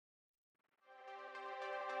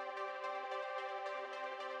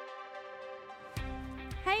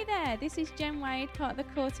Hey there, this is Jen Wade, part of the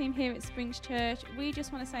core team here at Springs Church. We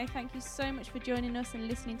just want to say thank you so much for joining us and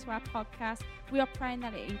listening to our podcast. We are praying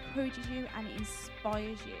that it encourages you and it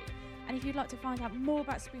inspires you. And if you'd like to find out more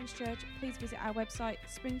about Springs Church, please visit our website,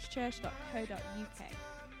 springschurch.co.uk.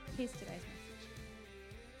 Here's today's message.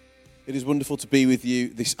 It is wonderful to be with you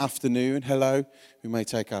this afternoon. Hello. We may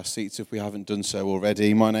take our seats if we haven't done so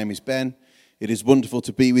already. My name is Ben. It is wonderful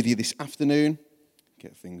to be with you this afternoon.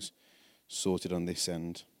 Get things sorted on this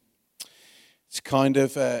end. It's kind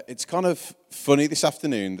of funny this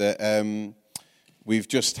afternoon that we've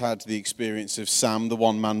just had the experience of Sam, the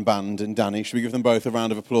one-man band, and Danny. Should we give them both a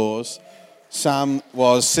round of applause? Sam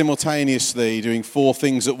was simultaneously doing 4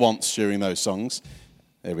 things at once during those songs.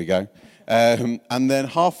 There we go. And then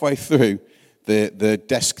halfway through, the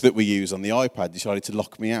desk that we use on the iPad decided to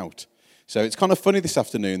lock me out. So it's kind of funny this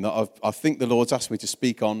afternoon that I think the Lord's asked me to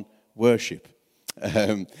speak on worship.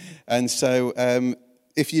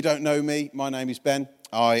 If you don't know me, my name is Ben.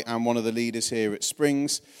 I am one of the leaders here at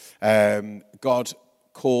Springs. God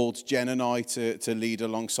called Jen and I to lead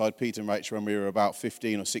alongside Peter and Rachel when we were about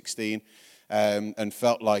 15 or 16, and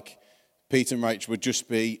felt like Peter and Rachel would just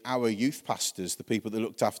be our youth pastors, the people that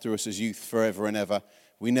looked after us as youth forever and ever.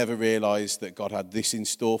 We never realised that God had this in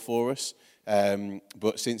store for us,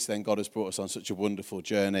 but since then God has brought us on such a wonderful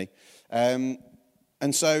journey. And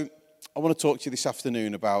so I want to talk to you this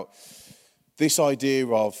afternoon about this idea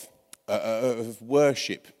of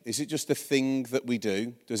worship. Is it just a thing that we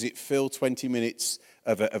do? Does it fill 20 minutes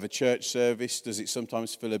of a church service? Does it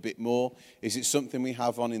sometimes fill a bit more? Is it something we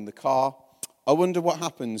have on in the car? I wonder what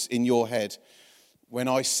happens in your head when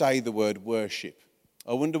I say the word worship.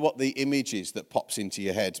 I wonder what the image is that pops into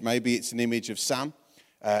your head. Maybe it's an image of Sam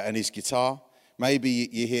and his guitar. Maybe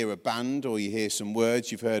you hear a band or you hear some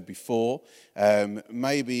words you've heard before.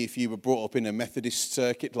 Maybe if you were brought up in a Methodist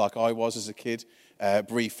circuit like I was as a kid,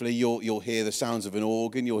 briefly, you'll hear the sounds of an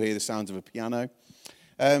organ, you'll hear the sounds of a piano.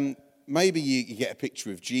 Maybe you get a picture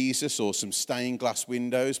of Jesus or some stained glass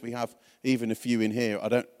windows. We have even a few in here. I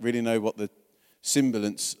don't really know what the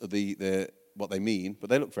semblance of what they mean, but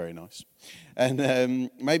they look very nice. And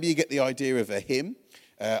maybe you get the idea of a hymn.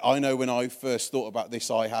 I know when I first thought about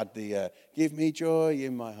this, I had the give me joy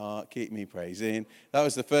in my heart, keep me praising. That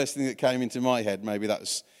was the first thing that came into my head. Maybe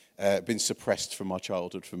that's been suppressed from my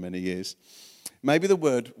childhood for many years. Maybe the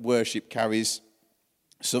word worship carries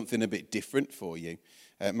something a bit different for you.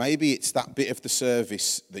 Maybe it's that bit of the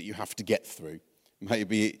service that you have to get through.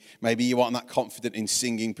 Maybe you aren't that confident in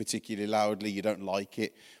singing particularly loudly, you don't like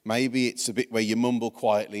it. Maybe it's a bit where you mumble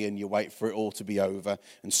quietly and you wait for it all to be over.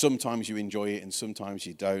 And sometimes you enjoy it and sometimes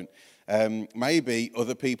you don't. Maybe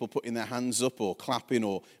other people putting their hands up or clapping,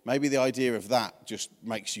 or maybe the idea of that just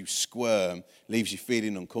makes you squirm, leaves you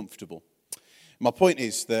feeling uncomfortable. My point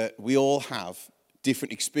is that we all have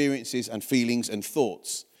different experiences and feelings and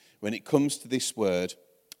thoughts when it comes to this word,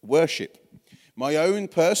 worship. My own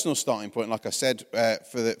personal starting point, like I said,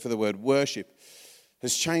 for the word worship,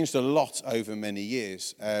 has changed a lot over many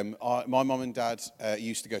years. My mum and dad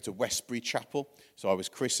used to go to Westbury Chapel, so I was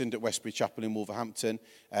christened at Westbury Chapel in Wolverhampton,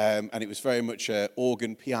 and it was very much an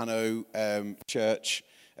organ, piano church,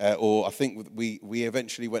 or I think we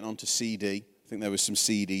eventually went on to CD. I think there was some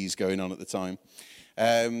CDs going on at the time.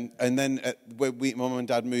 And then when my mum and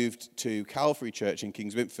dad moved to Calvary Church in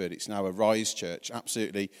Kings Wynford, it's now a Rise Church,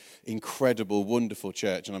 absolutely incredible, wonderful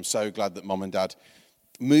church, and I'm so glad that mum and dad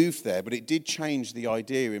moved there. But it did change the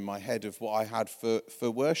idea in my head of what I had for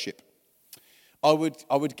worship. I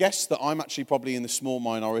would guess that I'm actually probably in the small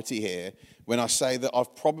minority here when I say that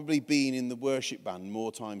I've probably been in the worship band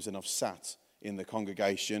more times than I've sat in the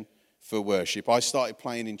congregation for worship. I started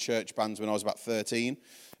playing in church bands when I was about 13.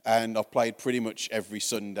 And I've played pretty much every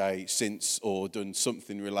Sunday since, or done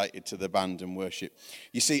something related to the band and worship.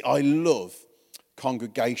 You see, I love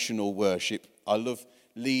congregational worship. I love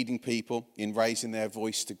leading people in raising their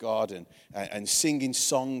voice to God and singing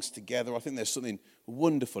songs together. I think there's something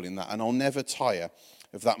wonderful in that. And I'll never tire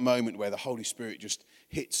of that moment where the Holy Spirit just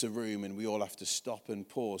hits a room and we all have to stop and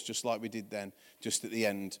pause, just like we did then, just at the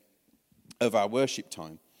end of our worship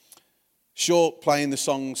time. Sure, playing the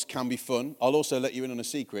songs can be fun. I'll also let you in on a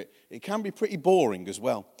secret. It can be pretty boring as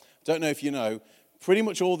well. Don't know if you know, pretty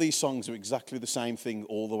much all these songs are exactly the same thing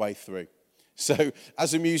all the way through. So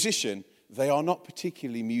as a musician, they are not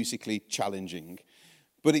particularly musically challenging,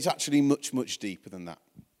 but it's actually much, much deeper than that.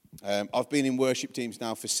 I've been in worship teams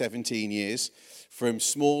now for 17 years, from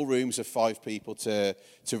small rooms of 5 people to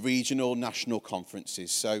regional, national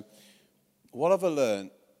conferences. So what have I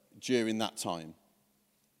learned during that time?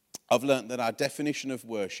 I've learned that our definition of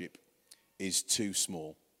worship is too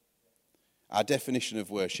small. Our definition of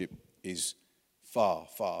worship is far,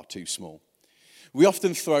 far too small. We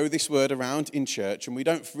often throw this word around in church and we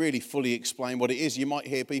don't really fully explain what it is. You might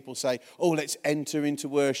hear people say, oh, let's enter into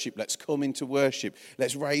worship, let's come into worship,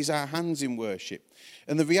 let's raise our hands in worship.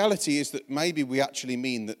 And the reality is that maybe we actually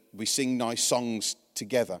mean that we sing nice songs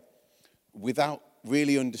together without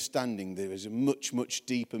really understanding there is a much, much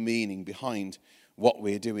deeper meaning behind what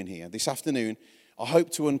we're doing here. This afternoon, I hope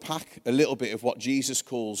to unpack a little bit of what Jesus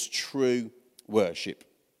calls true worship.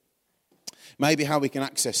 Maybe how we can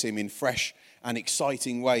access him in fresh and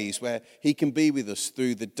exciting ways where he can be with us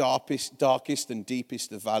through the darkest and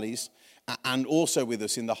deepest of valleys and also with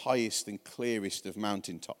us in the highest and clearest of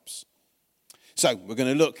mountaintops. So we're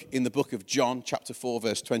going to look in the book of John, chapter 4,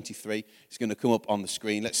 verse 23. It's going to come up on the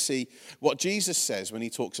screen. Let's see what Jesus says when he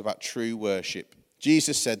talks about true worship.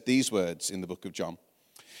 Jesus said these words in the book of John.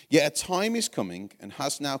 Yet a time is coming and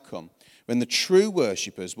has now come when the true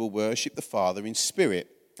worshippers will worship the Father in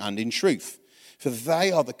spirit and in truth. For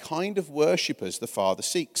they are the kind of worshippers the Father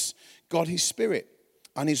seeks. God is spirit,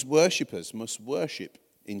 and his worshippers must worship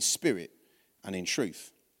in spirit and in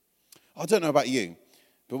truth. I don't know about you,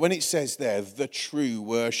 but when it says there, the true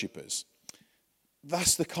worshippers,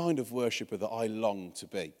 that's the kind of worshipper that I long to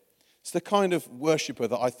be. It's the kind of worshipper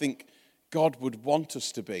that I think God would want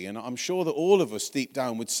us to be. And I'm sure that all of us deep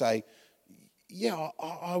down would say, yeah,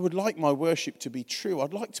 I would like my worship to be true.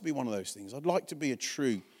 I'd like to be one of those things. I'd like to be a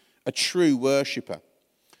true worshipper.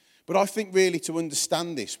 But I think really to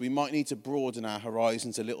understand this, we might need to broaden our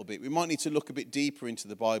horizons a little bit. We might need to look a bit deeper into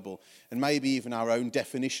the Bible and maybe even our own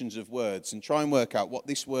definitions of words and try and work out what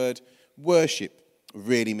this word worship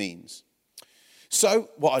really means. So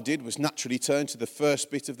what I did was naturally turn to the first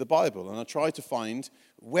bit of the Bible and I tried to find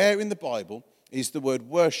where in the Bible is the word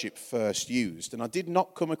worship first used. And I did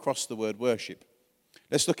not come across the word worship.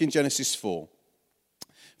 Let's look in Genesis 4.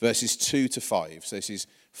 Verses 2 to 5. So this is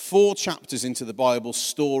 4 chapters into the Bible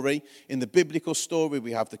story. In the biblical story,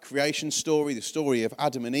 we have the creation story, the story of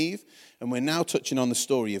Adam and Eve. And we're now touching on the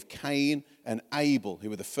story of Cain and Abel, who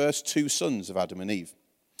were the first 2 sons of Adam and Eve.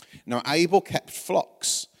 Now, Abel kept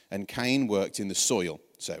flocks and Cain worked in the soil.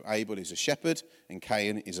 So Abel is a shepherd and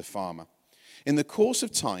Cain is a farmer. In the course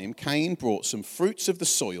of time, Cain brought some fruits of the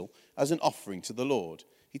soil as an offering to the Lord.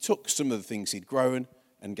 He took some of the things he'd grown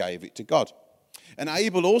and gave it to God. And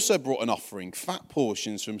Abel also brought an offering, fat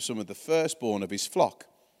portions from some of the firstborn of his flock.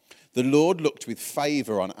 The Lord looked with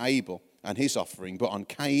favor on Abel and his offering, but on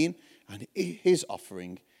Cain and his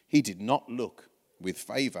offering, he did not look with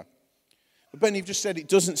favor. But Ben, you've just said it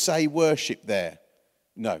doesn't say worship there.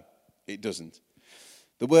 No, it doesn't.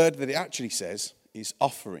 The word that it actually says is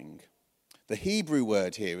offering. The Hebrew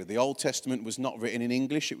word here, the Old Testament was not written in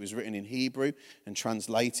English, it was written in Hebrew and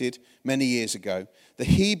translated many years ago. The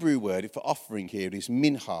Hebrew word for offering here is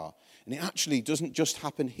minha, and it actually doesn't just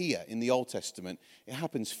happen here in the Old Testament. It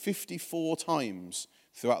happens 54 times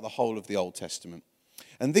throughout the whole of the Old Testament.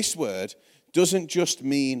 And this word doesn't just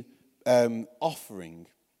mean offering,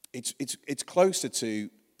 it's closer to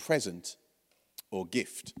present or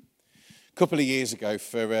gift. A couple of years ago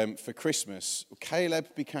for Christmas,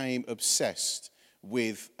 Caleb became obsessed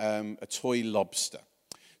with a toy lobster.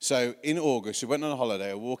 So in August, we went on a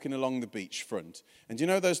holiday, walking along the beach front. And do you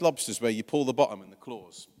know those lobsters where you pull the bottom and the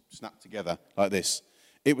claws snap together like this?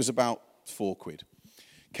 It was about £4.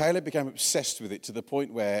 Caleb became obsessed with it to the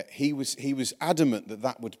point where he was adamant that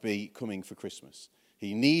that would be coming for Christmas.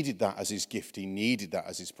 He needed that as his gift. He needed that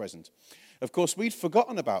as his present. Of course, we'd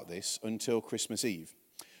forgotten about this until Christmas Eve.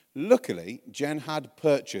 Luckily, Jen had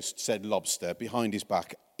purchased said lobster behind his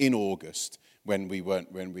back in August when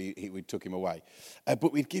we took him away.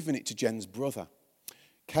 But we'd given it to Jen's brother.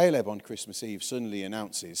 Caleb on Christmas Eve suddenly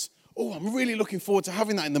announces, oh, I'm really looking forward to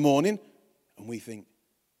having that in the morning. And we think,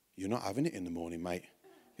 you're not having it in the morning, mate.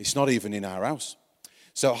 It's not even in our house.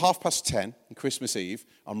 So at 10:30 on Christmas Eve,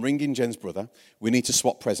 I'm ringing Jen's brother. We need to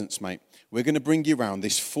swap presents, mate. We're going to bring you around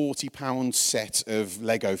this £40 set of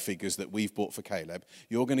Lego figures that we've bought for Caleb.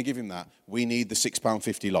 You're going to give him that. We need the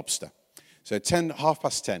 £6.50 lobster. So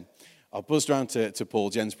 10:30, I buzzed around to Paul,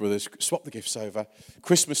 Jen's brother, swapped the gifts over.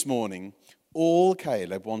 Christmas morning, all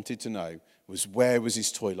Caleb wanted to know was where was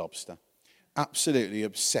his toy lobster. Absolutely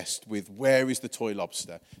obsessed with where is the toy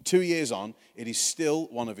lobster. 2 years on, it is still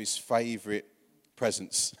one of his favourite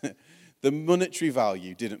presents. The monetary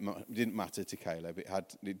value didn't matter to Caleb.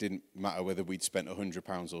 It didn't matter whether we'd spent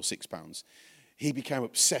 £100 or £6. He became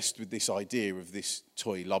obsessed with this idea of this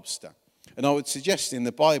toy lobster. And I would suggest in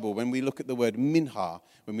the Bible, when we look at the word minha,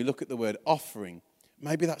 when we look at the word offering,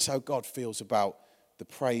 maybe that's how God feels about the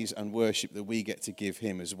praise and worship that we get to give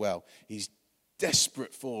him as well. He's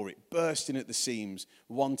desperate for it, bursting at the seams,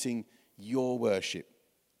 wanting your worship.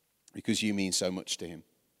 because you mean so much to him.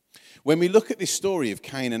 When we look at this story of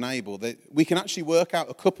Cain and Abel, we can actually work out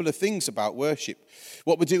a couple of things about worship.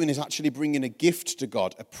 What we're doing is actually bringing a gift to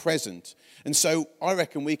God, a present. And so I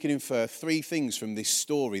reckon we can infer three things from this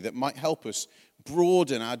story that might help us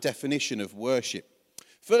broaden our definition of worship.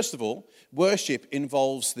 First of all, worship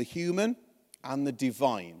involves the human and the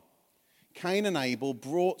divine. Cain and Abel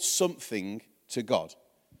brought something to God.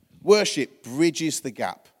 Worship bridges the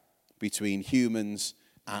gap between humans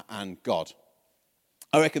and God.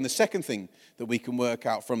 I reckon the second thing that we can work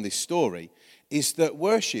out from this story is that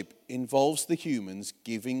worship involves the humans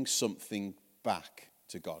giving something back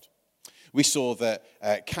to God. We saw that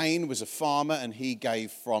Cain was a farmer and he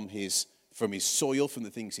gave from his soil, from the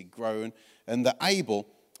things he'd grown, and that Abel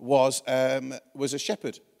was a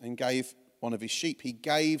shepherd and gave one of his sheep. He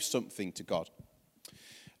gave something to God.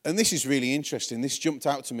 And this is really interesting. This jumped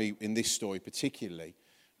out to me in this story particularly.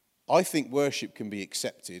 I think worship can be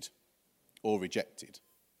accepted or rejected.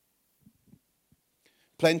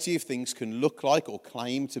 Plenty of things can look like or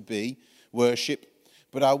claim to be worship,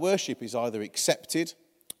 but our worship is either accepted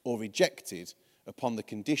or rejected upon the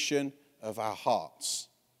condition of our hearts.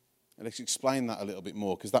 And let's explain that a little bit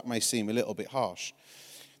more, because that may seem a little bit harsh.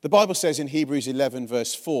 The Bible says in Hebrews 11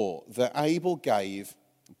 verse 4 that Abel gave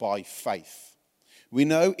by faith. We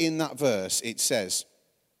know in that verse it says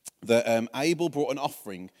that Abel brought an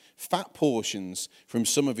offering, fat portions from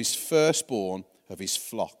some of his firstborn of his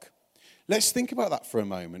flock. Let's think about that for a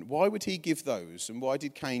moment. Why would he give those? And why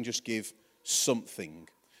did Cain just give something?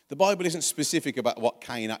 The Bible isn't specific about what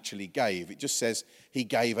Cain actually gave. It just says he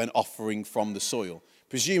gave an offering from the soil.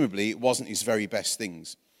 Presumably it wasn't his very best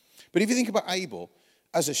things. But if you think about Abel,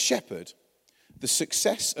 as a shepherd, the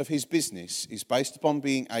success of his business is based upon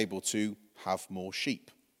being able to have more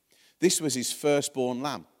sheep. This was his firstborn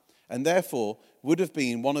lamb, and therefore would have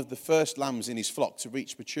been one of the first lambs in his flock to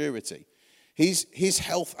reach maturity. His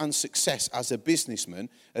health and success as a businessman,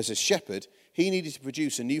 as a shepherd, he needed to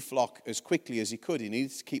produce a new flock as quickly as he could. He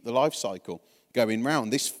needed to keep the life cycle going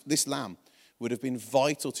round. This lamb would have been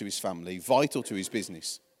vital to his family, vital to his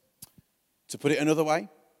business. To put it another way,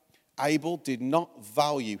 Abel did not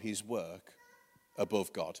value his work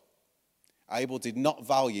above God. Abel did not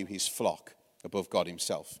value his flock above God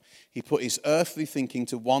himself. He put his earthly thinking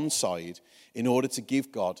to one side in order to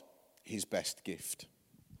give God his best gift.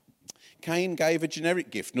 Cain gave a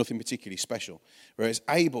generic gift, nothing particularly special, whereas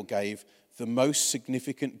Abel gave the most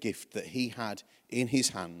significant gift that he had in his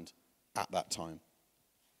hand at that time.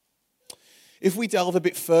 If we delve a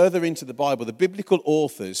bit further into the Bible, the biblical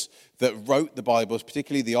authors that wrote the Bible,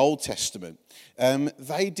 particularly the Old Testament,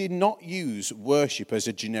 they did not use worship as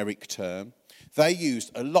a generic term. They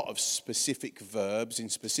used a lot of specific verbs in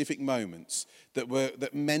specific moments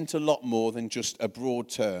that meant a lot more than just a broad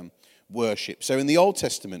term, worship. So in the Old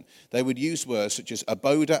Testament, they would use words such as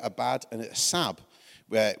aboda, abad, and asab,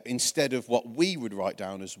 where instead of what we would write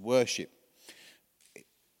down as worship.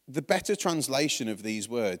 The better translation of these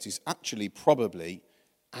words is actually probably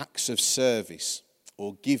acts of service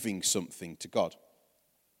or giving something to God.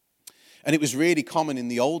 And it was really common in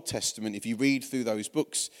the Old Testament. If you read through those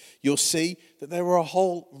books, you'll see that there were a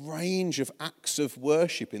whole range of acts of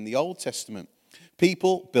worship in the Old Testament.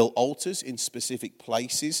 People built altars in specific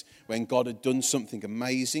places when God had done something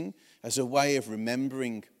amazing as a way of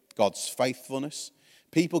remembering God's faithfulness.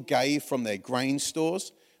 People gave from their grain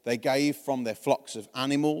stores. They gave from their flocks of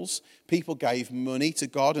animals. People gave money to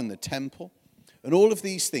God and the temple. And all of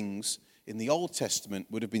these things in the Old Testament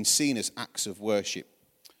would have been seen as acts of worship.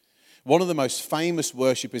 One of the most famous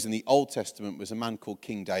worshippers in the Old Testament was a man called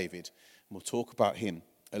King David. And we'll talk about him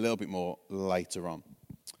a little bit more later on.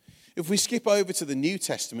 If we skip over to the New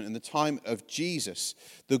Testament in the time of Jesus,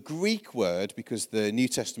 the Greek word, because the New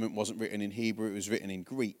Testament wasn't written in Hebrew, it was written in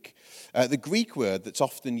Greek. The Greek word that's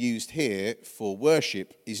often used here for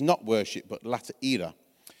worship is not worship, but lateira,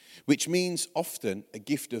 which means often a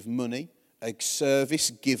gift of money, a service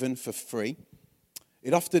given for free.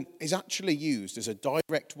 It often is actually used as a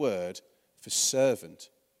direct word for servant.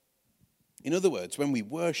 In other words, when we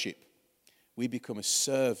worship, we become a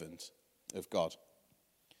servant of God.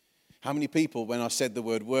 How many people, when I said the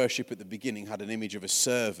word worship at the beginning, had an image of a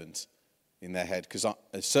servant in their head? Because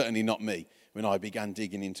certainly not me when I began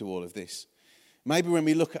digging into all of this. Maybe when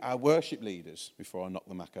we look at our worship leaders, before I knock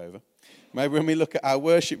the Mac over, maybe when we look at our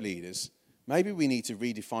worship leaders, maybe we need to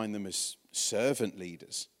redefine them as servant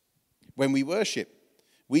leaders. When we worship,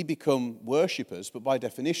 we become worshippers, but by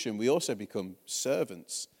definition, we also become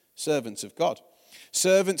servants of God.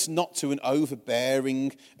 Servants not to an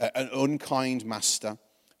overbearing, an unkind master,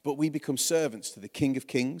 but we become servants to the King of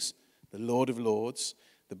Kings, the Lord of Lords,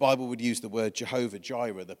 The Bible would use the word Jehovah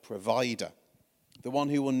Jireh, the provider, the one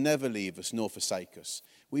who will never leave us nor forsake us.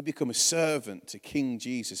 We become a servant to King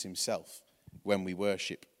Jesus himself when we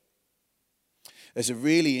worship. There's a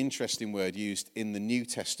really interesting word used in the New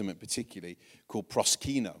Testament particularly called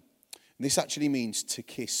proskino. And this actually means to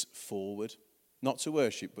kiss forward. Not to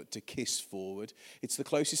worship, but to kiss forward. It's the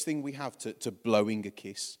closest thing we have to blowing a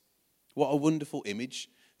kiss. What a wonderful image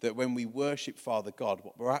that when we worship Father God,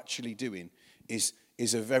 what we're actually doing is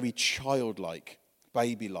a very childlike,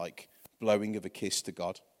 baby-like blowing of a kiss to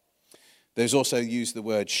God. There's also used the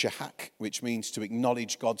word shahak, which means to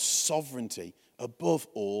acknowledge God's sovereignty above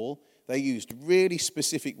all. They used really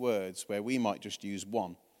specific words where we might just use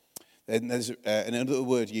one. Then there's another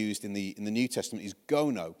word used in the New Testament is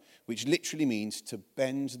gono, which literally means to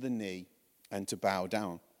bend the knee and to bow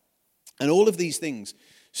down. And all of these things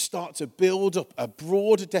start to build up a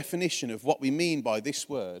broader definition of what we mean by this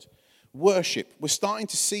word, worship. We're starting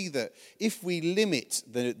to see that if we limit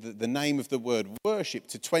the name of the word worship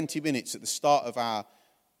to 20 minutes at the start of our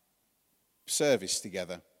service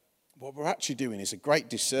together, what we're actually doing is a great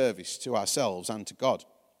disservice to ourselves and to God.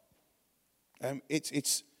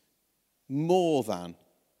 It's more than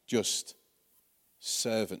just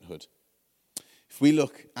servanthood. If we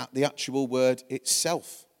look at the actual word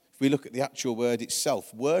itself,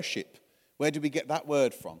 worship, where do we get that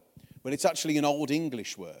word from? Well, it's actually an Old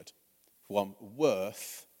English word, from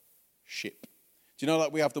worth ship. Do you know,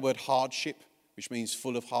 like we have the word hardship, which means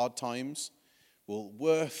full of hard times? Well,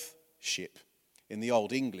 worth ship in the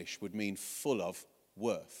Old English would mean full of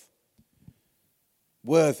worth.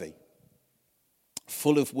 Worthy.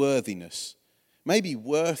 Full of worthiness. Maybe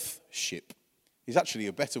worthship is actually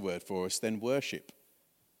a better word for us than worship.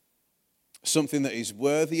 Something that is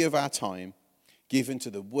worthy of our time, given to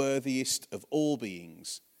the worthiest of all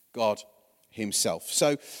beings, God himself.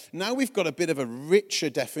 So now we've got a bit of a richer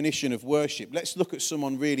definition of worship. Let's look at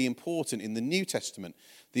someone really important in the New Testament,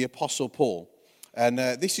 the Apostle Paul. And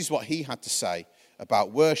this is what he had to say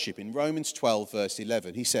about worship. In Romans 12, verse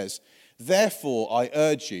 11, he says, "Therefore I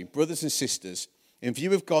urge you, brothers and sisters, in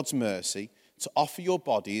view of God's mercy, to offer your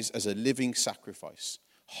bodies as a living sacrifice,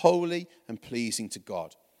 holy and pleasing to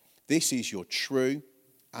God. This is your true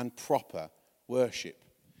and proper worship."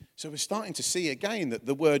 So we're starting to see again that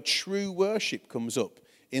the word true worship comes up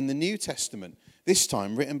in the New Testament, this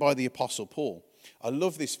time written by the Apostle Paul. I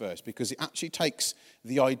love this verse because it actually takes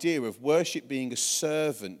the idea of worship being a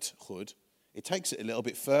servanthood, it takes it a little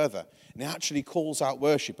bit further, and it actually calls out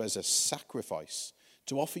worship as a sacrifice,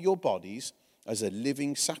 to offer your bodies as a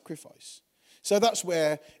living sacrifice. So that's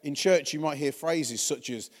where in church you might hear phrases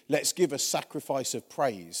such as, let's give a sacrifice of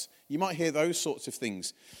praise. You might hear those sorts of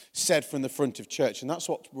things said from the front of church, and that's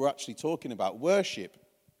what we're actually talking about. Worship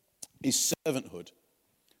is servanthood,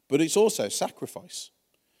 but it's also sacrifice.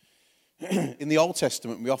 In the Old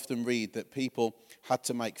Testament, we often read that people had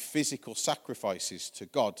to make physical sacrifices to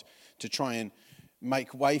God to try and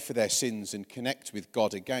make way for their sins and connect with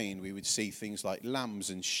God again. We would see things like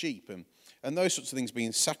lambs and sheep and those sorts of things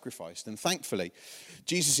being sacrificed. And thankfully,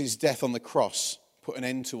 Jesus' death on the cross put an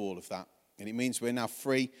end to all of that. And it means we're now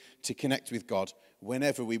free to connect with God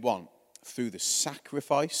whenever we want through the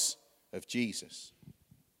sacrifice of Jesus.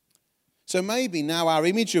 So maybe now our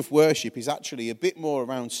image of worship is actually a bit more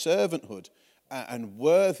around servanthood and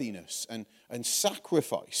worthiness and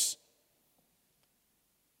sacrifice.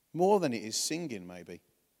 More than it is singing, maybe.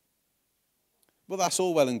 Well, that's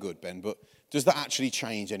all well and good, Ben, but does that actually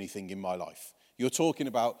change anything in my life? You're talking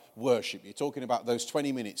about worship. You're talking about those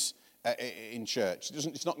 20 minutes in church.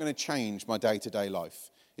 It's not going to change my day-to-day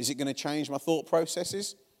life. Is it going to change my thought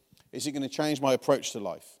processes? Is it going to change my approach to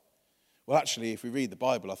life? Well, actually, if we read the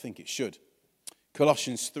Bible, I think it should.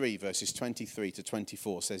 Colossians 3, verses 23 to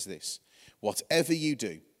 24 says this: "Whatever you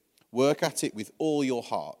do, work at it with all your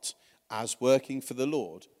heart, as working for the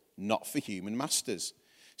Lord, not for human masters,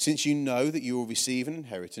 since you know that you will receive an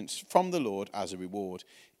inheritance from the Lord as a reward.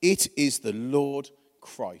 It is the Lord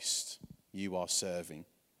Christ you are serving.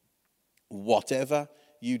 Whatever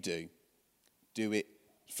you do, do it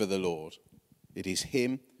for the Lord." It is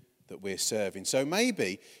him that we're serving. So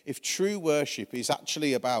maybe if true worship is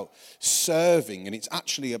actually about serving and it's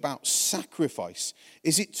actually about sacrifice,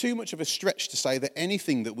 is it too much of a stretch to say that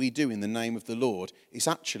anything that we do in the name of the Lord is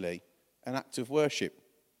actually an act of worship?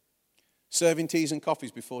 Serving teas and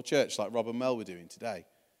coffees before church like Rob and Mel were doing today,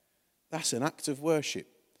 that's an act of worship.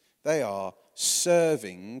 They are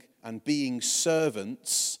serving and being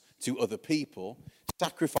servants to other people,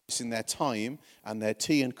 sacrificing their time and their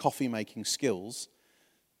tea and coffee making skills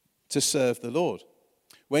to serve the Lord.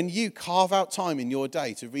 When you carve out time in your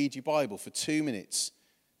day to read your Bible for 2 minutes,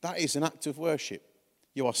 that is an act of worship.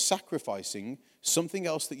 You are sacrificing something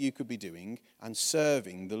else that you could be doing and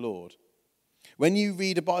serving the Lord. When you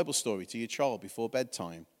read a Bible story to your child before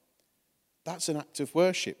bedtime, that's an act of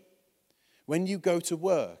worship. When you go to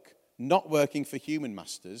work, not working for human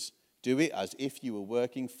masters, do it as if you were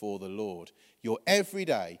working for the Lord. Your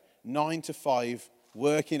everyday 9 to 5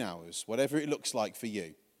 working hours, whatever it looks like for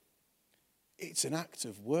you, it's an act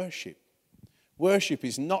of worship. Worship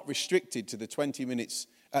is not restricted to the 20 minutes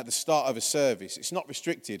at the start of a service. It's not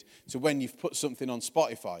restricted to when you've put something on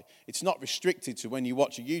Spotify. It's not restricted to when you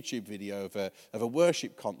watch a YouTube video of a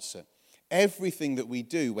worship concert. Everything that we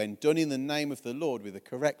do when done in the name of the Lord with a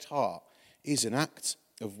correct heart is an act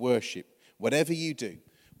of worship. Whatever you do,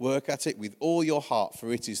 work at it with all your heart,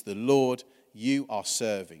 for it is the Lord you are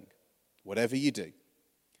serving. Whatever you do,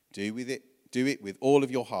 do it with all of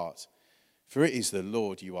your heart, for it is the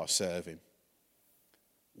Lord you are serving.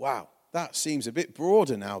 Wow, that seems a bit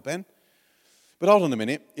broader now, Ben. But hold on a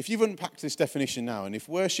minute. If you've unpacked this definition now, and if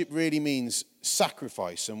worship really means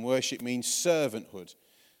sacrifice and worship means servanthood,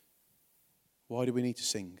 why do we need to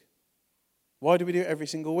sing? Why do we do it every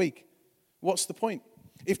single week? What's the point?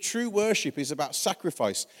 If true worship is about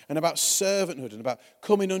sacrifice and about servanthood and about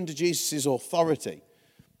coming under Jesus' authority,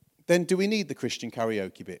 then do we need the Christian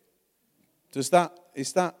karaoke bit? Is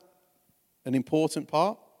that an important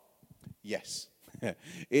part? Yes,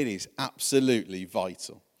 it is absolutely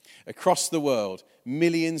vital. Across the world,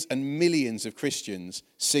 millions and millions of Christians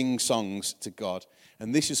sing songs to God.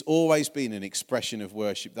 And this has always been an expression of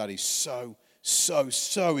worship that is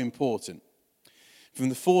so important. From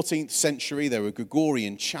the 14th century, there were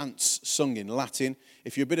Gregorian chants sung in Latin.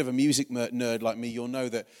 If you're a bit of a music nerd like me, you'll know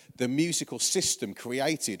that the musical system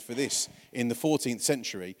created for this in the 14th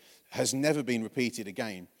century has never been repeated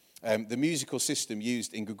again. The musical system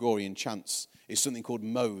used in Gregorian chants is something called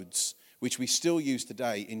modes, which we still use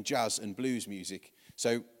today in jazz and blues music.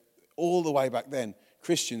 So all the way back then,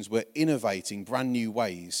 Christians were innovating brand new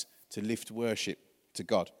ways to lift worship to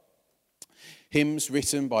God. Hymns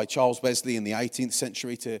written by Charles Wesley in the 18th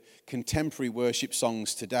century to contemporary worship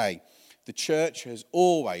songs today. The church has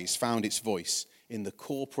always found its voice in the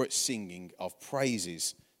corporate singing of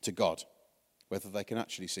praises to God, whether they can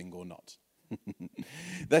actually sing or not.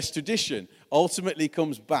 This tradition ultimately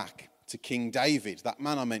comes back to King David, that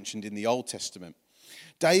man I mentioned in the Old Testament.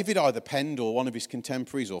 David either penned, or one of his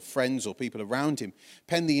contemporaries or friends or people around him,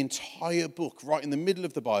 penned the entire book right in the middle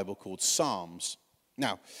of the Bible called Psalms.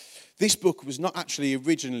 Now, this book was not actually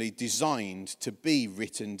originally designed to be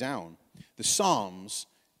written down. The Psalms,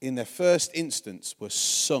 in their first instance, were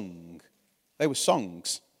sung. They were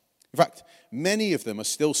songs. In fact, many of them are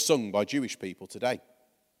still sung by Jewish people today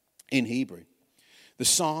in Hebrew. The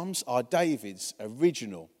Psalms are David's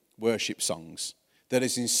original worship songs that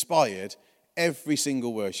has inspired every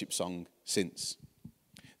single worship song since.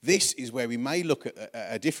 This is where we may look at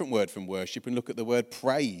a different word from worship and look at the word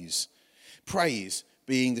praise. Praise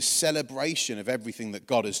being the celebration of everything that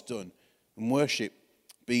God has done, and worship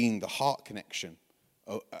being the heart connection,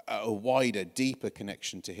 a wider, deeper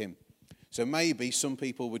connection to him. So maybe some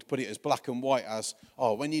people would put it as black and white as,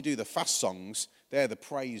 when you do the fast songs, they're the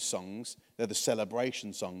praise songs, they're the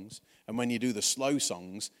celebration songs, and when you do the slow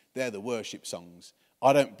songs, they're the worship songs.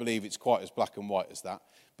 I don't believe it's quite as black and white as that,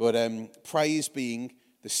 but praise being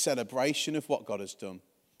the celebration of what God has done,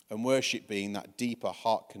 and worship being that deeper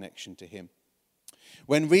heart connection to him.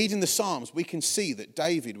 When reading the Psalms, we can see that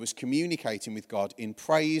David was communicating with God in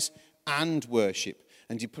praise and worship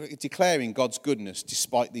and declaring God's goodness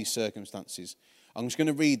despite these circumstances. I'm just going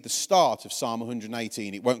to read the start of Psalm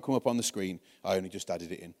 118. It won't come up on the screen. I only just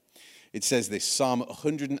added it in. It says this, Psalm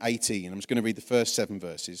 118. I'm just going to read the first 7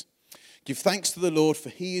 verses. Give thanks to the Lord, for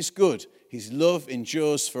he is good. His love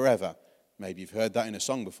endures forever. Maybe you've heard that in a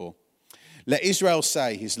song before. Let Israel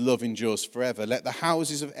say his love endures forever. Let the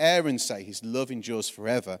houses of Aaron say his love endures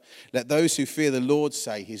forever. Let those who fear the Lord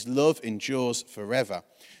say his love endures forever.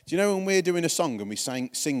 Do you know when we're doing a song and we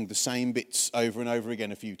sing the same bits over and over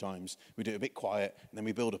again a few times? We do it a bit quiet, and then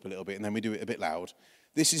we build up a little bit, and then we do it a bit loud.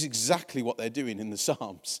 This is exactly what they're doing in the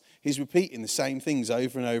Psalms. He's repeating the same things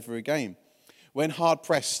over and over again. When hard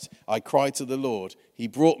pressed, I cried to the Lord. He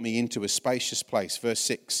brought me into a spacious place. Verse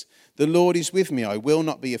 6. The Lord is with me, I will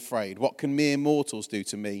not be afraid. What can mere mortals do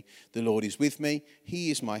to me? The Lord is with me, he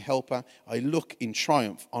is my helper. I look in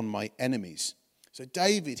triumph on my enemies. So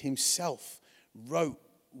David himself wrote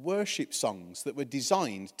worship songs that were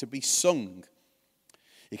designed to be sung.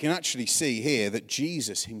 You can actually see here that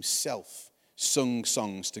Jesus himself sung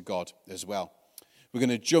songs to God as well. We're going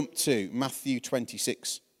to jump to Matthew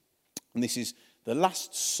 26, and this is the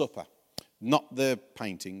Last Supper, not the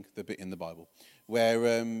painting, the bit in the Bible.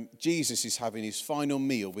 where Jesus is having his final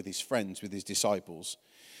meal with his friends, with his disciples.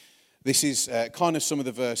 This is kind of some of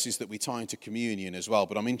the verses that we tie into communion as well,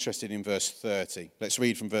 but I'm interested in verse 30. Let's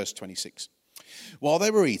read from verse 26. While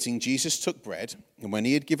they were eating, Jesus took bread, and when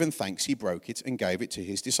he had given thanks, he broke it and gave it to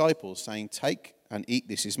his disciples, saying, "Take and eat,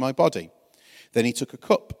 this is my body." Then he took a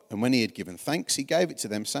cup, and when he had given thanks, he gave it to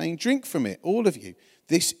them, saying, "Drink from it, all of you.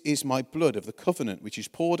 This is my blood of the covenant, which is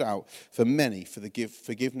poured out for many for the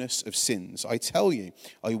forgiveness of sins. I tell you,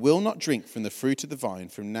 I will not drink from the fruit of the vine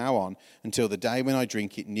from now on until the day when I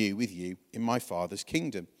drink it new with you in my Father's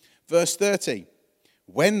kingdom." Verse 30,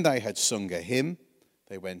 when they had sung a hymn,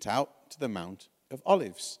 they went out to the Mount of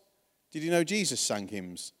Olives. Did you know Jesus sang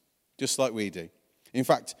hymns just like we do? In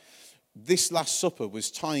fact, this Last Supper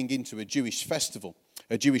was tying into a Jewish festival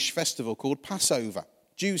called Passover.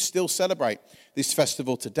 Jews still celebrate this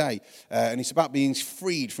festival today, and it's about being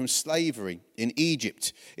freed from slavery in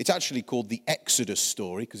Egypt. It's actually called the Exodus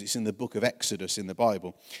story because it's in the book of Exodus in the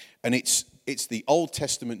Bible, and it's the Old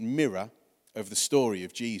Testament mirror of the story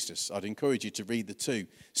of Jesus. I'd encourage you to read the two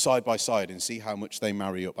side by side and see how much they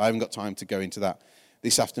marry up. I haven't got time to go into that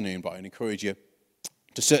this afternoon, but I'd encourage you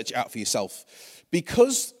to search it out for yourself.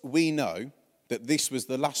 Because we know that this was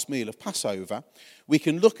the last meal of Passover, we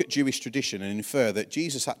can look at Jewish tradition and infer that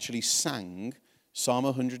Jesus actually sang Psalm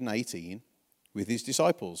 118 with his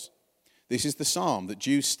disciples. This is the psalm that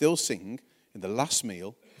Jews still sing in the last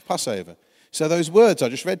meal of Passover. So those words I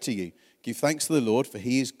just read to you, "Give thanks to the Lord, for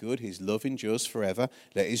he is good, his love endures forever.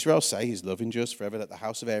 Let Israel say, his love endures forever. Let the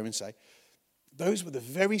house of Aaron say." Those were the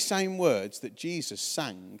very same words that Jesus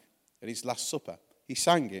sang at his Last Supper. He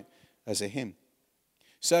sang it as a hymn.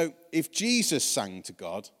 So if Jesus sang to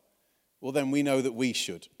God, well, then we know that we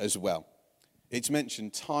should as well. It's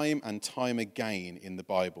mentioned time and time again in the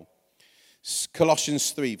Bible.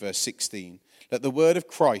 Colossians 3, verse 16. "Let the word of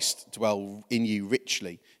Christ dwell in you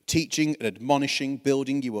richly, teaching and admonishing,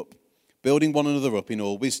 building you up, building one another up in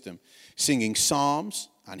all wisdom, singing psalms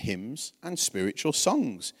and hymns and spiritual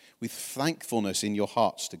songs with thankfulness in your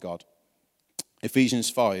hearts to God." Ephesians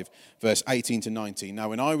 5, verse 18 to 19. Now,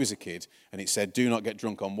 when I was a kid and it said, "Do not get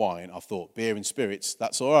drunk on wine," I thought, beer and spirits,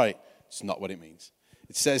 that's all right. It's not what it means.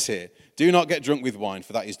 It says here, "Do not get drunk with wine,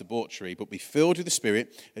 for that is debauchery, but be filled with the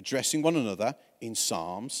Spirit, addressing one another in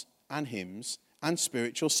psalms and hymns and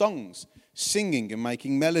spiritual songs, singing and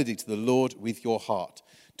making melody to the Lord with your heart."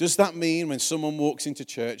 Does that mean when someone walks into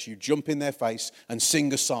church, you jump in their face and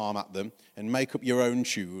sing a psalm at them and make up your own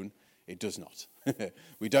tune? It does not.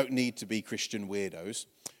 We don't need to be Christian weirdos.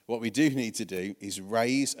 What we do need to do is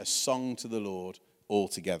raise a song to the Lord all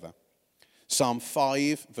together. Psalm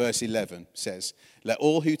 5, verse 11 says, "Let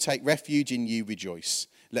all who take refuge in you rejoice.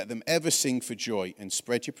 Let them ever sing for joy and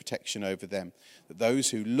spread your protection over them, that those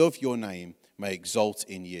who love your name may exult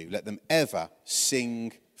in you. Let them ever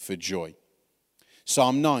sing for joy."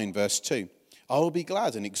 Psalm 9, verse 2, "I will be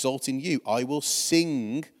glad and exult in you. I will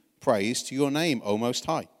sing praise to your name, O Most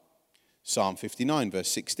High." Psalm 59, verse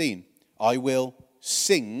 16, "I will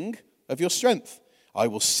sing of your strength. I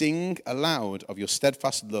will sing aloud of your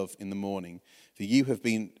steadfast love in the morning. For you have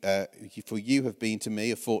been to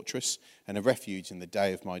me a fortress and a refuge in the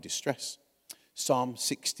day of my distress." Psalm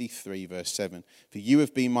 63, verse 7, "For you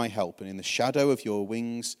have been my help, and in the shadow of your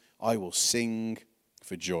wings I will sing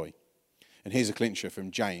for joy." And here's a clincher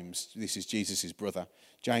from James. This is Jesus' brother.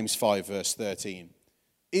 James 5, verse 13.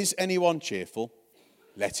 "Is anyone cheerful?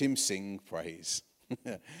 Let him sing praise."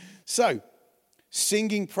 So,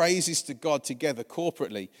 singing praises to God together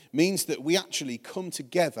corporately means that we actually come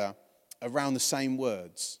together around the same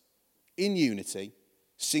words, in unity,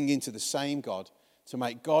 singing to the same God, to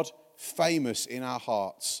make God famous in our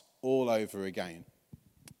hearts all over again.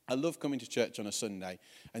 I love coming to church on a Sunday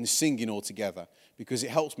and singing all together because it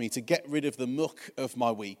helps me to get rid of the muck of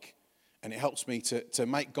my week, and it helps me to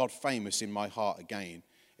make God famous in my heart again.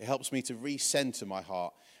 It helps me to recenter my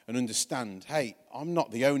heart and understand, hey, I'm not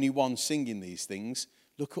the only one singing these things.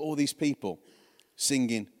 Look at all these people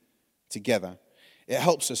singing together. It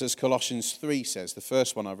helps us, as Colossians 3 says, the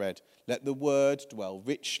first one I read, "Let the word dwell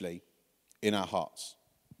richly in our hearts."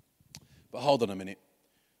 But hold on a minute.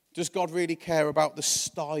 Does God really care about the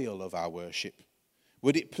style of our worship?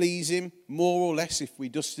 Would it please him more or less if we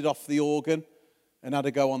dusted off the organ and had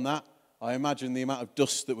a go on that? I imagine the amount of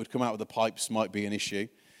dust that would come out of the pipes might be an issue.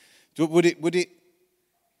 Would it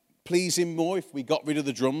please him more if we got rid of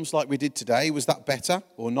the drums like we did today? Was that better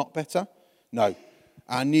or not better? No.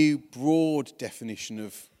 Our new broad definition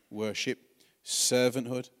of worship,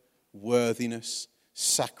 servanthood, worthiness,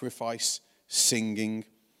 sacrifice, singing,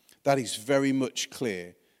 that is very much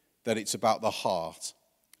clear that it's about the heart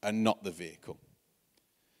and not the vehicle.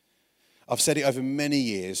 I've said it over many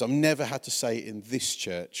years. I've never had to say it in this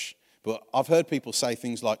church, but I've heard people say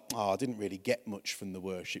things like, I didn't really get much from the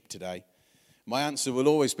worship today. My answer will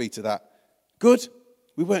always be to that, good,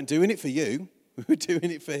 we weren't doing it for you, we were doing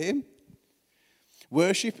it for him.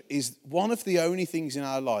 Worship is one of the only things in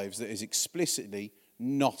our lives that is explicitly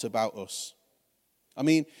not about us. I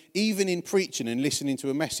mean, even in preaching and listening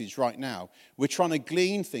to a message right now, we're trying to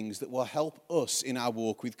glean things that will help us in our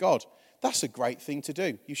walk with God. That's a great thing to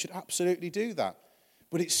do. You should absolutely do that.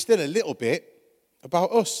 But it's still a little bit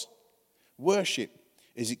about us. Worship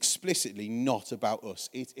is explicitly not about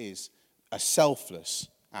us. It is a selfless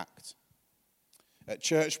act. At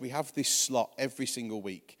church, we have this slot every single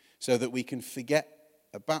week so that we can forget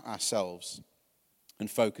about ourselves and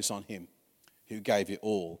focus on him who gave it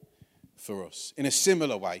all for us. In a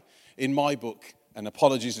similar way, in my book, and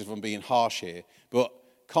apologies if I'm being harsh here, but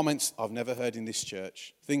comments I've never heard in this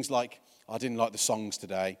church, things like, I didn't like the songs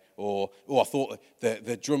today, or I thought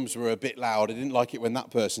the drums were a bit loud, I didn't like it when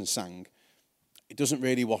that person sang. It doesn't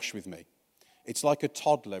really wash with me. It's like a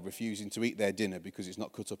toddler refusing to eat their dinner because it's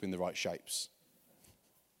not cut up in the right shapes.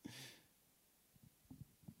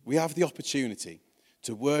 We have the opportunity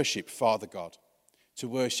to worship Father God, to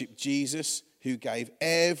worship Jesus who gave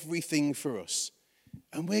everything for us.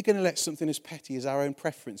 And we're going to let something as petty as our own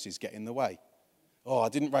preferences get in the way. I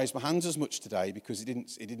didn't raise my hands as much today because it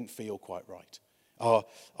didn't feel quite right.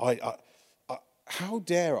 How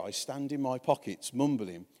dare I stand in my pockets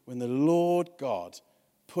mumbling when the Lord God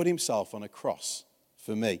put himself on a cross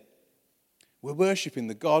for me? We're worshipping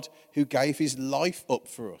the God who gave his life up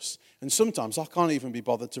for us. And sometimes I can't even be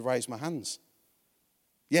bothered to raise my hands.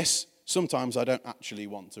 Yes, sometimes I don't actually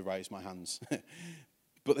want to raise my hands.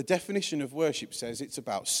 But the definition of worship says it's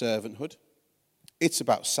about servanthood. It's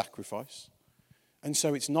about sacrifice. And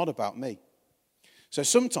so it's not about me. So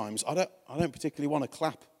sometimes I don't particularly want to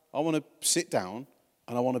clap. I want to sit down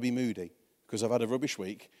and I want to be moody because I've had a rubbish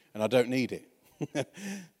week and I don't need it.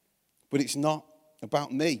 But it's not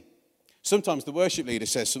about me. Sometimes the worship leader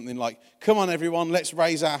says something like, come on everyone, let's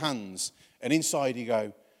raise our hands. And inside you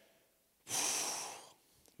go,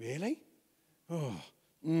 really? I'll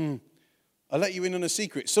let you in on a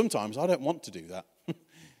secret. Sometimes I don't want to do that.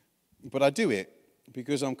 But I do it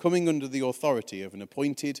because I'm coming under the authority of an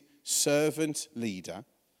appointed servant leader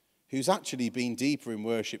who's actually been deeper in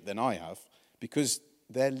worship than I have because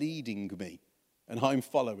they're leading me and I'm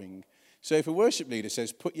following. So if a worship leader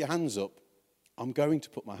says, put your hands up, I'm going to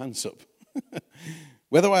put my hands up.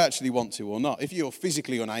 Whether I actually want to or not. If you're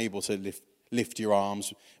physically unable to lift your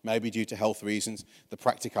arms, maybe due to health reasons, the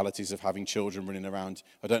practicalities of having children running around.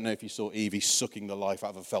 I don't know if you saw Evie sucking the life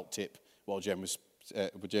out of a felt tip while Jen was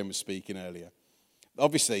speaking earlier.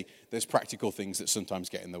 Obviously, there's practical things that sometimes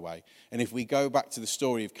get in the way. And if we go back to the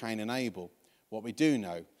story of Cain and Abel, what we do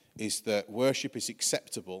know is that worship is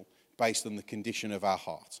acceptable based on the condition of our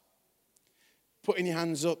heart. Putting your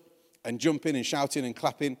hands up and jumping and shouting and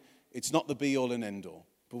clapping, it's not the be-all and end-all.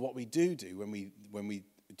 But what we do when we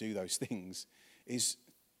do those things is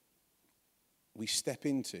we step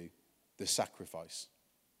into the sacrifice.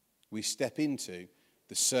 We step into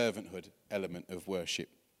the servanthood element of worship.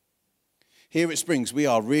 Here at Springs, we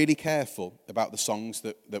are really careful about the songs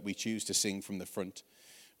that we choose to sing from the front.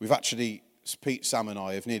 We've actually, Pete, Sam and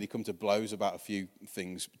I have nearly come to blows about a few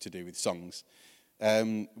things to do with songs.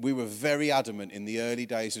 We were very adamant in the early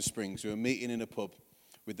days of Springs. We were meeting in a pub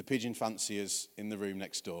with the pigeon fanciers in the room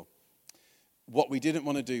next door. What we didn't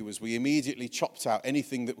want to do was we immediately chopped out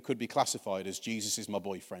anything that could be classified as Jesus is my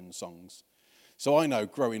boyfriend songs. So I know,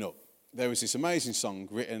 growing up, there was this amazing song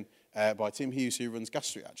written by Tim Hughes, who runs Gas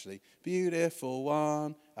Street, actually. Beautiful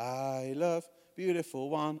one, I love. Beautiful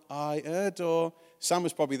one, I adore. Sam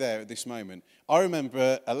was probably there at this moment. I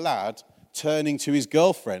remember a lad turning to his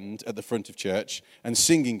girlfriend at the front of church and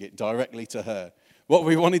singing it directly to her. What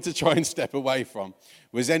we wanted to try and step away from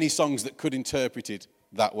was any songs that could interpret it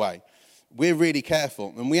that way. We're really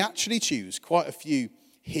careful, and we actually choose quite a few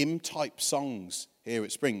hymn-type songs here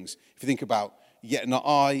at Springs. If you think about Yet Not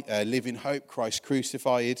I, Live in Hope, Christ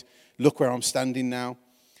Crucified, Look Where I'm Standing Now,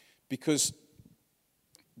 because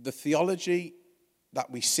the theology that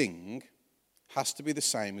we sing has to be the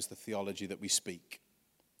same as the theology that we speak.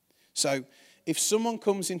 So if someone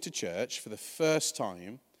comes into church for the first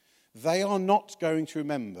time, they are not going to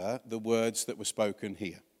remember the words that were spoken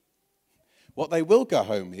here. What they will go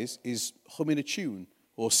home is humming a tune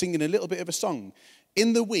or singing a little bit of a song.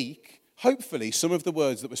 In the week, hopefully some of the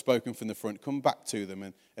words that were spoken from the front come back to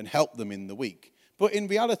them and help them in the week. But in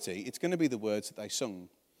reality, it's going to be the words that they sung.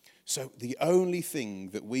 So the only thing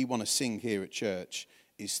that we want to sing here at church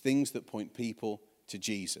is things that point people to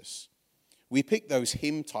Jesus. We pick those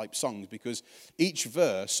hymn-type songs because each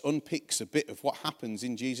verse unpicks a bit of what happens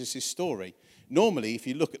in Jesus' story. Normally, if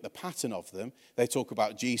you look at the pattern of them, they talk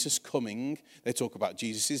about Jesus coming, they talk about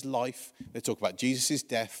Jesus' life, they talk about Jesus'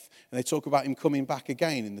 death, and they talk about him coming back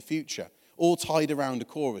again in the future, all tied around a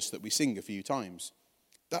chorus that we sing a few times.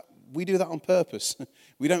 We do that on purpose.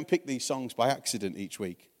 We don't pick these songs by accident each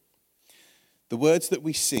week. The words that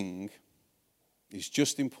we sing is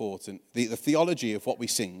just important. The theology of what we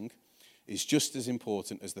sing is just as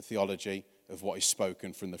important as the theology of what is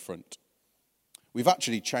spoken from the front. We've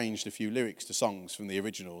actually changed a few lyrics to songs from the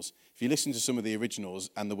originals. If you listen to some of the originals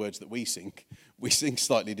and the words that we sing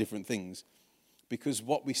slightly different things because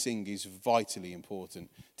what we sing is vitally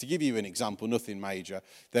important. To give you an example, nothing major,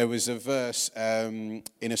 there was a verse in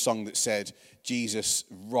a song that said, Jesus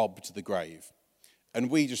robbed the grave. And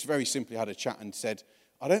we just very simply had a chat and said,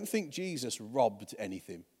 I don't think Jesus robbed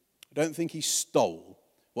anything. I don't think he stole.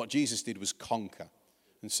 What Jesus did was conquer.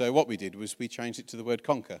 And so what we did was we changed it to the word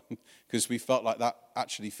conquer because we felt like that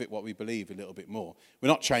actually fit what we believe a little bit more. We're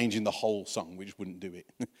not changing the whole song. We just wouldn't do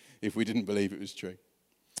it if we didn't believe it was true.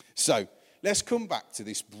 So let's come back to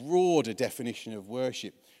this broader definition of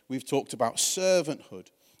worship. We've talked about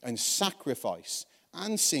servanthood and sacrifice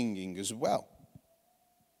and singing as well.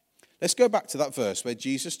 Let's go back to that verse where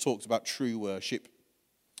Jesus talked about true worship.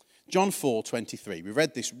 John 4:23. We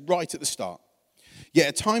read this right at the start. Yet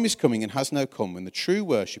a time is coming and has now come when the true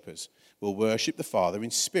worshippers will worship the Father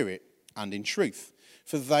in spirit and in truth.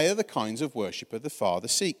 For they are the kinds of worshipper the Father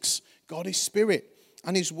seeks. God is spirit,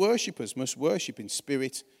 and his worshippers must worship in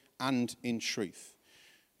spirit and in truth.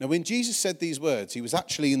 Now, when Jesus said these words, he was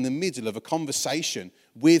actually in the middle of a conversation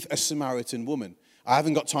with a Samaritan woman. I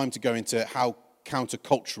haven't got time to go into how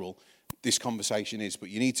countercultural this conversation is, but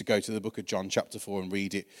you need to go to the book of John chapter 4 and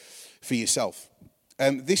read it for yourself.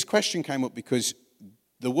 This question came up because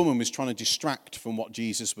the woman was trying to distract from what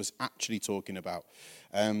Jesus was actually talking about.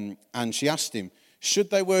 And she asked him,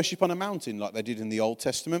 should they worship on a mountain like they did in the Old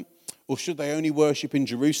Testament? Or should they only worship in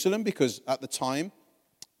Jerusalem? Because at the time,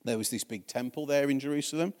 there was this big temple there in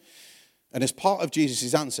Jerusalem. And as part of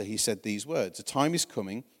Jesus' answer, he said these words, a time is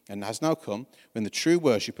coming and has now come when the true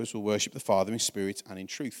worshippers will worship the Father in spirit and in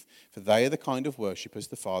truth. For they are the kind of worshippers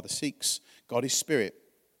the Father seeks. God is spirit,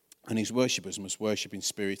 and his worshippers must worship in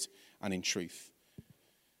spirit and in truth.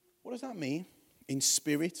 What does that mean? In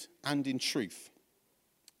spirit and in truth.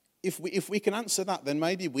 If we can answer that, then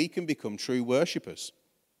maybe we can become true worshippers.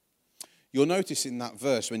 You'll notice in that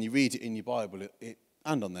verse, when you read it in your Bible,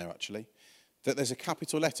 and on there actually, that there's a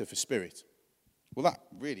capital letter for spirit. Well, that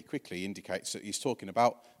really quickly indicates that he's talking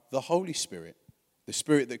about the Holy Spirit, the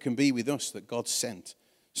Spirit that can be with us that God sent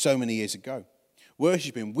so many years ago.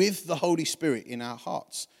 Worshipping with the Holy Spirit in our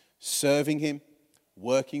hearts, serving him,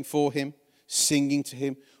 working for him, singing to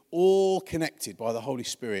him, all connected by the Holy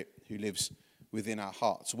Spirit who lives within our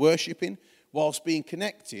hearts. Worshipping whilst being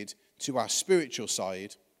connected to our spiritual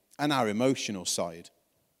side and our emotional side.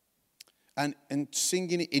 And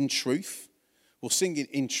singing it in truth. Well, singing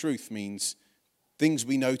in truth means things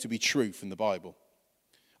we know to be true from the Bible.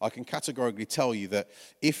 I can categorically tell you that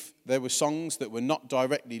if there were songs that were not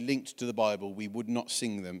directly linked to the Bible, we would not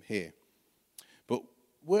sing them here. But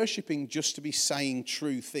worshipping just to be saying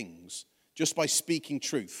true things, just by speaking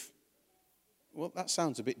truth, well, that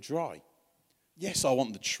sounds a bit dry. Yes, I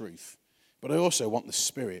want the truth, but I also want the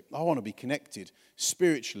Spirit. I want to be connected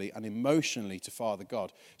spiritually and emotionally to Father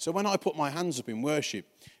God. So when I put my hands up in worship,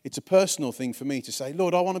 it's a personal thing for me to say,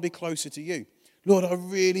 Lord, I want to be closer to you. Lord, I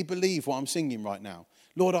really believe what I'm singing right now.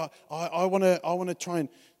 Lord, I want to try and,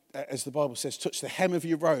 as the Bible says, touch the hem of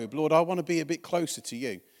your robe. Lord, I want to be a bit closer to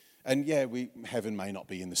you. And yeah, heaven may not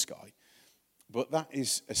be in the sky. But that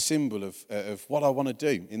is a symbol of what I want to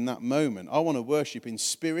do in that moment. I want to worship in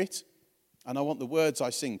spirit, and I want the words I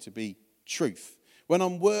sing to be truth. When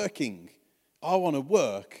I'm working, I want to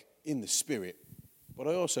work in the spirit, but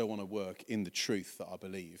I also want to work in the truth that I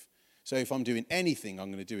believe. So if I'm doing anything,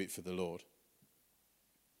 I'm going to do it for the Lord.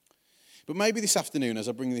 But maybe this afternoon, as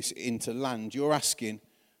I bring this into land, you're asking,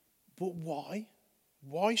 but why?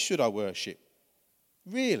 Why should I worship?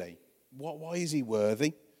 Really? Why is he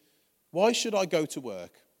worthy? Why should I go to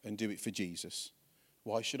work and do it for Jesus?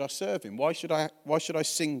 Why should I serve him? Why should I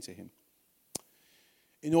sing to him?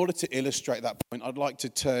 In order to illustrate that point, I'd like to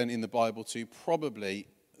turn in the Bible to probably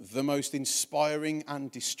the most inspiring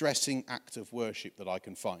and distressing act of worship that I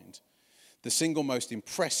can find. The single most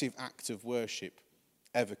impressive act of worship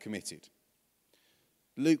ever committed.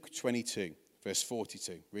 Luke 22, verse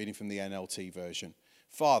 42, reading from the NLT version.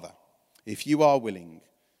 Father, if you are willing,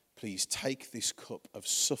 please take this cup of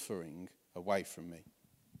suffering away from me.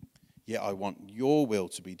 Yet I want your will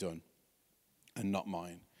to be done and not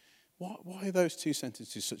mine. Why are those two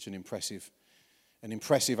sentences such an impressive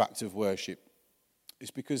act of worship?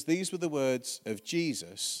 It's because these were the words of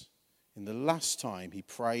Jesus in the last time he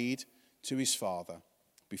prayed to his Father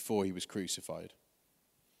before he was crucified.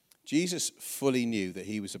 Jesus fully knew that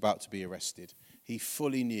he was about to be arrested. He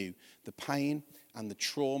fully knew the pain and the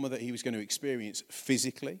trauma that he was going to experience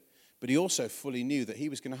physically, but he also fully knew that he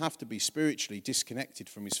was going to have to be spiritually disconnected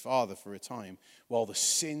from his Father for a time while the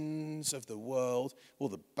sins of the world, all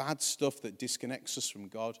the bad stuff that disconnects us from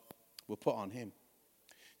God, were put on him.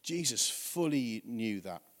 Jesus fully knew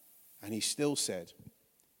that, and he still said,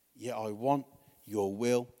 "Yet I want your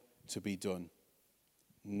will to be done,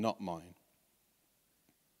 not mine."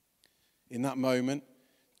 In that moment,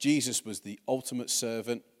 Jesus was the ultimate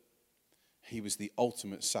servant. He was the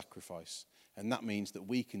ultimate sacrifice. And that means that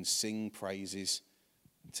we can sing praises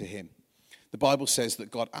to him. The Bible says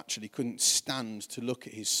that God actually couldn't stand to look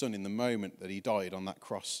at his son in the moment that he died on that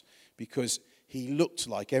cross, because he looked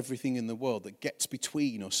like everything in the world that gets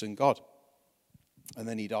between us and God. And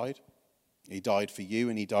then he died. He died for you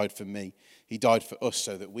and he died for me. He died for us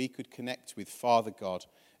so that we could connect with Father God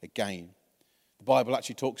again. The Bible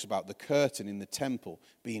actually talks about the curtain in the temple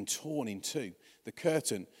being torn in two. The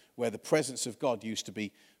curtain where the presence of God used to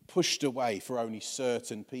be pushed away for only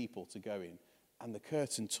certain people to go in. And the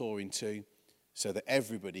curtain tore in two so that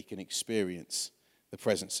everybody can experience the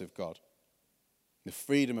presence of God. The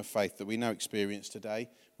freedom of faith that we now experience today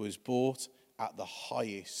was bought at the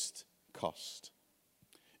highest cost.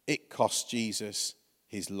 It cost Jesus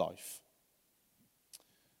his life.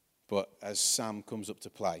 But as Sam comes up to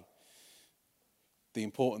play, the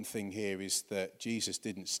important thing here is that Jesus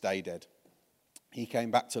didn't stay dead. He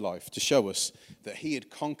came back to life to show us that he had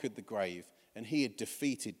conquered the grave and he had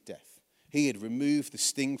defeated death. He had removed the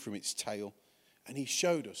sting from its tail, and he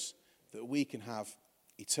showed us that we can have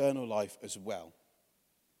eternal life as well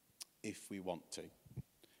if we want to.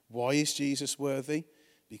 Why is Jesus worthy?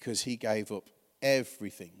 Because he gave up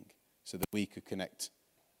everything so that we could connect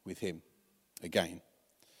with him again.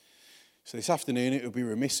 So this afternoon, it would be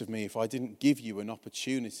remiss of me if I didn't give you an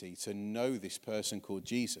opportunity to know this person called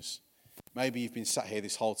Jesus. Maybe you've been sat here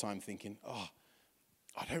this whole time thinking,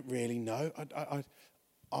 I don't really know.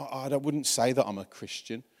 I wouldn't say that I'm a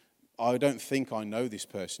Christian. I don't think I know this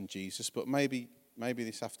person, Jesus. But maybe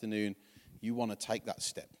this afternoon you want to take that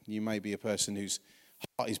step. You may be a person whose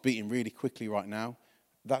heart is beating really quickly right now.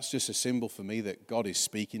 That's just a symbol for me that God is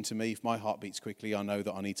speaking to me. If my heart beats quickly, I know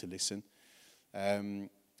that I need to listen.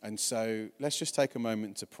 And so let's just take a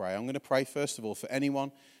moment to pray. I'm going to pray first of all for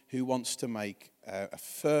anyone who wants to make a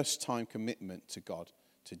first-time commitment to God,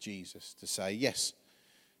 to Jesus, to say, yes,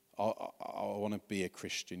 I want to be a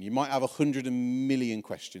Christian. You might have 100,000,000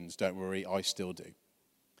 questions. Don't worry, I still do.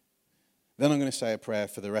 Then I'm going to say a prayer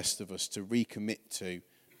for the rest of us to recommit to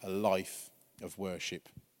a life of worship.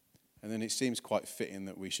 And then it seems quite fitting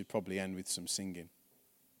that we should probably end with some singing.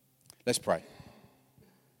 Let's pray.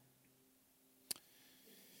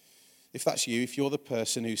 If that's you, if you're the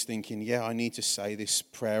person who's thinking, yeah, I need to say this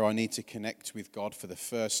prayer, I need to connect with God for the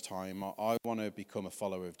first time, I want to become a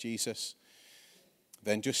follower of Jesus,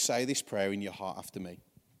 then just say this prayer in your heart after me.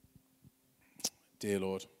 Dear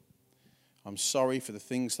Lord, I'm sorry for the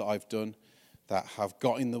things that I've done that have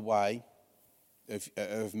got in the way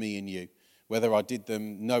of me and you, whether I did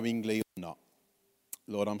them knowingly or not.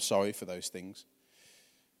 Lord, I'm sorry for those things.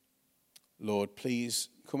 Lord, please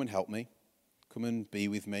come and help me. Come and be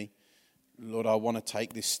with me. Lord, I want to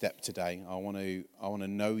take this step today. I want to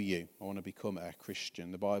know you. I want to become a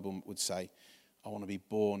Christian. The Bible would say, I want to be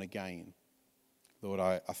born again. Lord,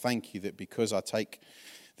 I thank you that because I take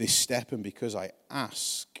this step and because I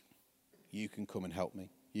ask, you can come and help me.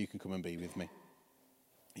 You can come and be with me.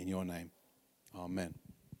 In your name, amen.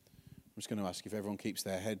 I'm just going to ask if everyone keeps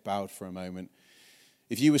their head bowed for a moment.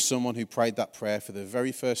 If you were someone who prayed that prayer for the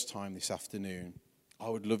very first time this afternoon, I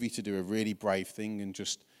would love you to do a really brave thing and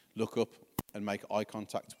just look up and make eye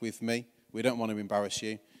contact with me. We don't want to embarrass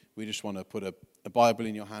you. We just want to put a Bible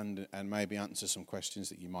in your hand and maybe answer some questions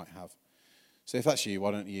that you might have. So if that's you,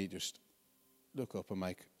 why don't you just look up and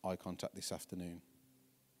make eye contact this afternoon?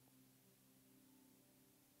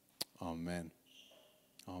 Amen.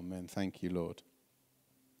 Amen. Thank you, Lord.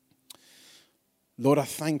 Lord, I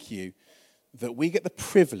thank you that we get the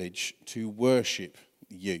privilege to worship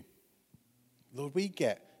you. Lord, we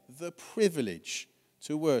get the privilege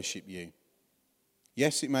to worship you.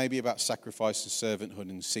 Yes, it may be about sacrifice and servanthood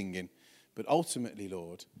and singing, but ultimately,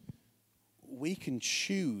 Lord, we can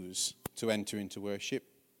choose to enter into worship,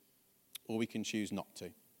 or we can choose not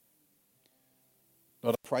to.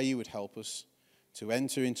 Lord, I pray you would help us. to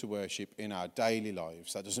enter into worship in our daily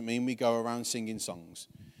lives. That doesn't mean we go around singing songs,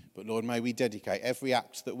 but Lord, may we dedicate every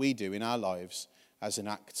act that we do in our lives as an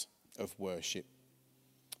act of worship.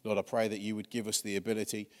 Lord, I pray that you would give us the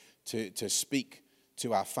ability to speak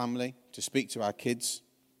to our family, to speak to our kids,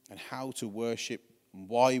 and how to worship, and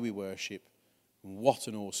why we worship, and what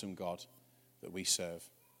an awesome God that we serve.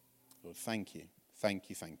 Lord, thank you, thank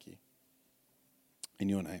you, thank you. In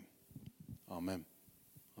your name, amen.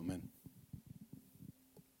 Amen.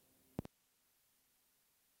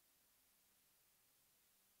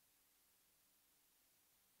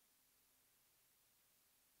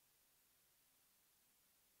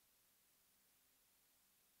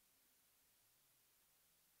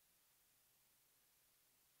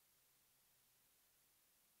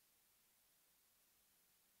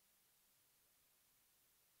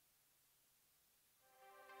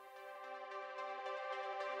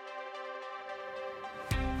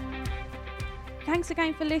 Thanks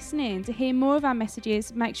again for listening. To hear more of our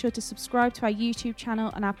messages, make sure to subscribe to our YouTube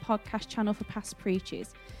channel and our podcast channel for past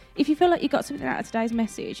preachers. If you feel like you got something out of today's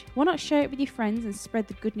message, why not share it with your friends and spread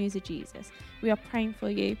the good news of Jesus? We are praying for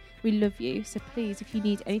you. We love you. So please, if you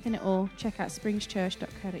need anything at all, check out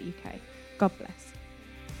springschurch.co.uk. God bless.